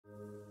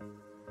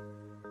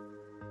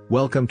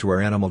Welcome to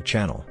our animal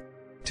channel.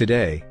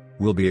 Today,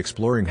 we'll be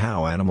exploring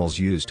how animals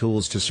use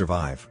tools to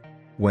survive.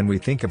 When we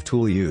think of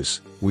tool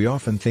use, we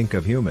often think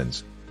of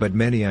humans, but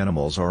many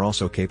animals are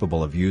also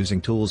capable of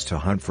using tools to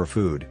hunt for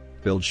food,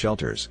 build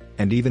shelters,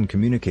 and even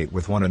communicate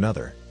with one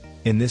another.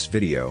 In this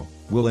video,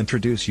 we'll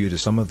introduce you to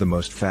some of the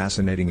most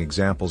fascinating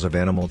examples of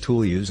animal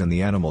tool use and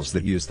the animals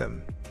that use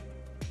them.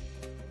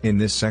 In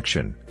this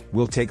section,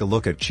 we'll take a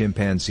look at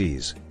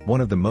chimpanzees, one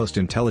of the most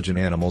intelligent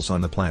animals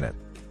on the planet.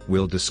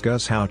 We'll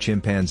discuss how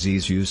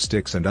chimpanzees use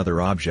sticks and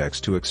other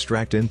objects to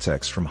extract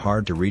insects from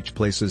hard-to-reach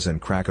places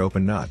and crack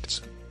open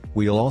nuts.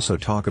 We'll also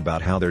talk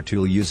about how their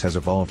tool use has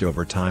evolved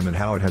over time and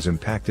how it has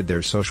impacted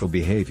their social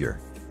behavior.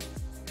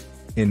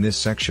 In this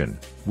section,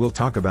 we'll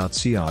talk about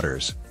sea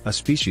otters, a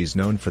species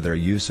known for their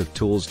use of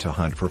tools to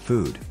hunt for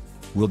food.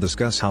 We'll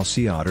discuss how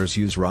sea otters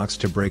use rocks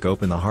to break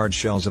open the hard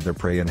shells of their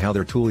prey and how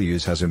their tool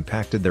use has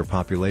impacted their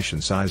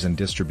population size and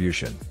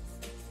distribution.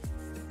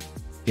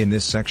 In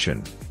this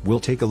section, we'll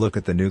take a look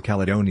at the New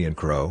Caledonian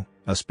crow,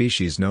 a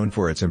species known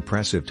for its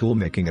impressive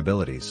tool-making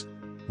abilities.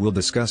 We'll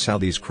discuss how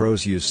these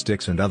crows use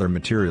sticks and other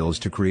materials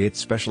to create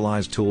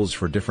specialized tools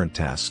for different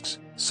tasks,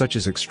 such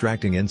as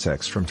extracting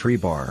insects from tree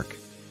bark.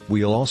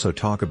 We'll also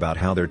talk about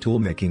how their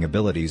tool-making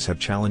abilities have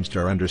challenged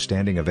our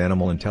understanding of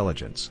animal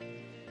intelligence.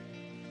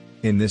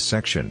 In this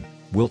section,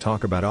 we'll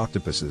talk about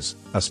octopuses,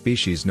 a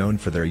species known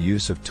for their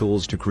use of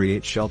tools to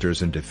create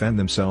shelters and defend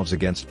themselves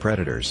against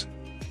predators.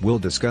 We'll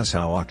discuss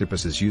how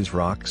octopuses use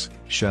rocks,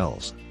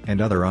 shells,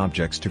 and other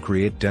objects to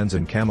create dens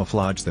and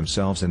camouflage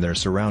themselves in their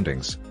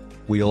surroundings.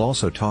 We'll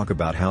also talk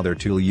about how their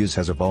tool use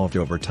has evolved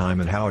over time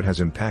and how it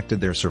has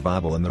impacted their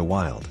survival in the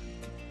wild.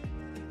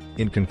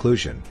 In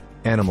conclusion,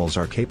 animals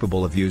are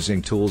capable of using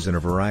tools in a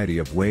variety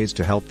of ways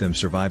to help them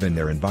survive in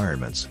their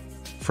environments.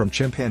 From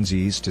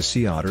chimpanzees to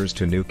sea otters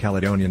to New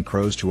Caledonian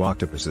crows to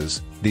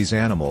octopuses, these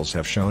animals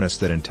have shown us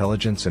that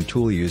intelligence and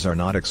tool use are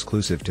not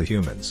exclusive to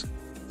humans.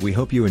 We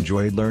hope you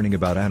enjoyed learning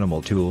about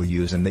animal tool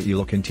use and that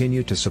you'll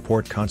continue to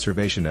support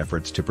conservation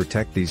efforts to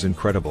protect these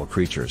incredible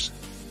creatures.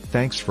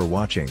 Thanks for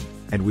watching,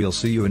 and we'll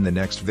see you in the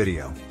next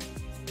video.